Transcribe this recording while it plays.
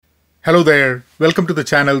Hello there. Welcome to the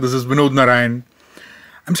channel. This is Vinod Narayan.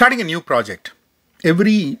 I'm starting a new project.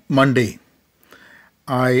 Every Monday,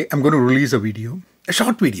 I am going to release a video, a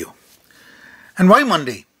short video. And why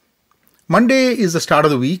Monday? Monday is the start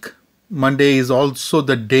of the week. Monday is also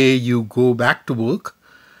the day you go back to work.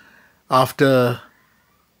 After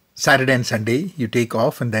Saturday and Sunday, you take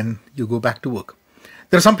off and then you go back to work.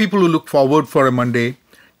 There are some people who look forward for a Monday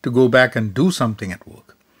to go back and do something at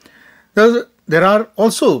work. There are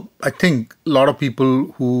also, I think, a lot of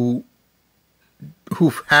people who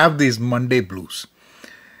have these Monday blues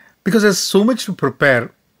because there's so much to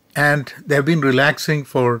prepare and they've been relaxing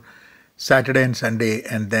for Saturday and Sunday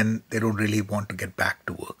and then they don't really want to get back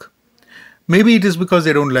to work. Maybe it is because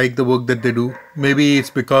they don't like the work that they do. Maybe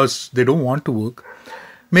it's because they don't want to work.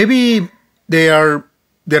 Maybe they're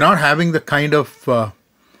not having the kind of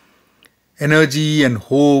energy and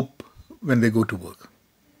hope when they go to work.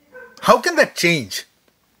 How can that change?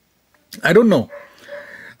 I don't know.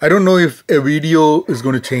 I don't know if a video is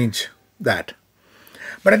going to change that.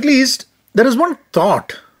 But at least there is one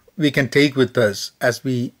thought we can take with us as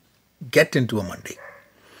we get into a Monday.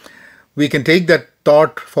 We can take that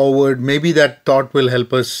thought forward. Maybe that thought will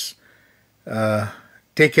help us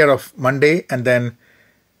take care of Monday. And then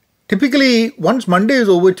typically once Monday is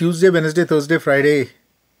over, Tuesday, Wednesday, Thursday, Friday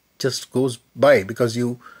just goes by because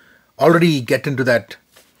you already get into that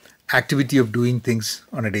activity of doing things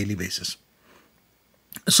on a daily basis.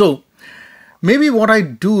 So maybe what I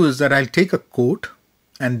do is that I'll take a quote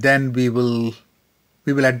and then we will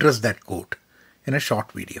address that quote in a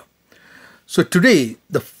short video. So today,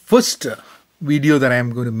 the first video that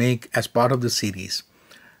I'm going to make as part of the series,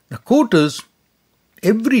 the quote is,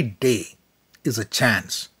 every day is a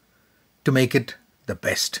chance to make it the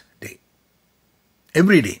best day.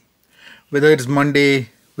 Every day, whether it's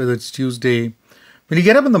Monday, whether it's Tuesday, when you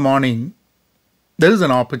get up in the morning, there is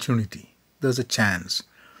an opportunity, there's a chance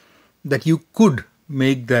that you could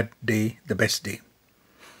make that day the best day.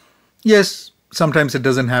 Yes, sometimes it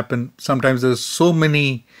doesn't happen. Sometimes there's so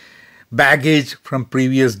many baggage from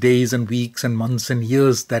previous days and weeks and months and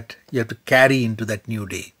years that you have to carry into that new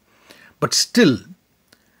day. But still,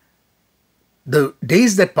 the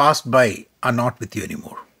days that passed by are not with you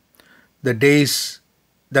anymore. The days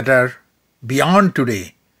that are beyond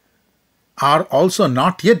today are also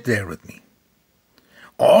not yet there with me.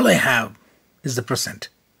 All I have is the present,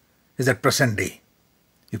 is that present day.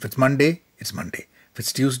 If it's Monday, it's Monday. If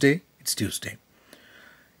it's Tuesday, it's Tuesday.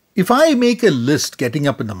 If I make a list getting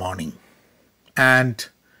up in the morning, and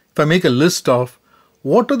if I make a list of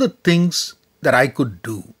what are the things that I could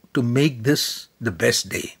do to make this the best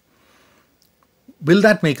day, will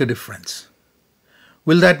that make a difference?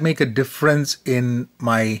 Will that make a difference in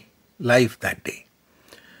my life that day?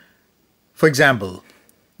 For example,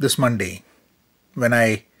 this Monday, when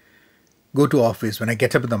I go to office, when I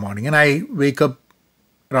get up in the morning and I wake up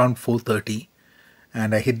around 4:30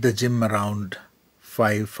 and I hit the gym around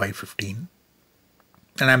 5:15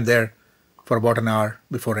 and I'm there for about an hour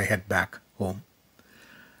before I head back home.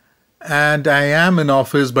 And I am in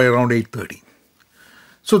office by around 8:30.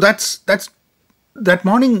 So that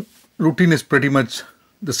morning routine is pretty much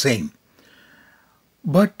the same.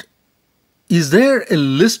 But is there a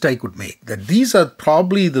list I could make that these are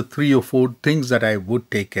probably the 3 or 4 things that I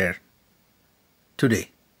would take care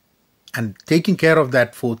today? And taking care of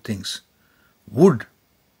that 4 things would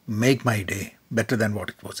make my day better than what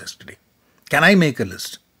it was yesterday. Can I make a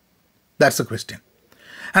list? That's the question.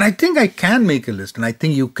 And I think I can make a list and I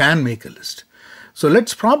think you can make a list. So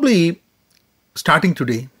let's probably, starting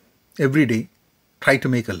today, every day, try to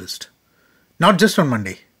make a list. Not just on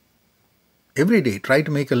Monday. Every day, try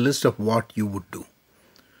to make a list of what you would do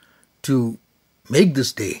to make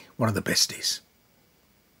this day one of the best days.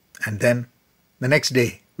 And then the next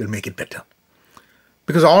day will make it better.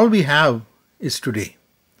 Because all we have is today.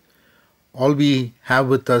 All we have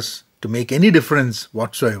with us to make any difference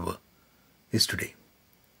whatsoever is today.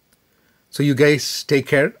 So you guys take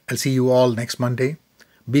care. I'll see you all next Monday.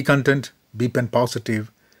 Be content, be pen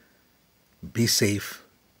positive, be safe,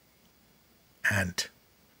 and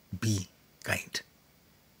be kind.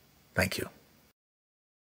 Thank you.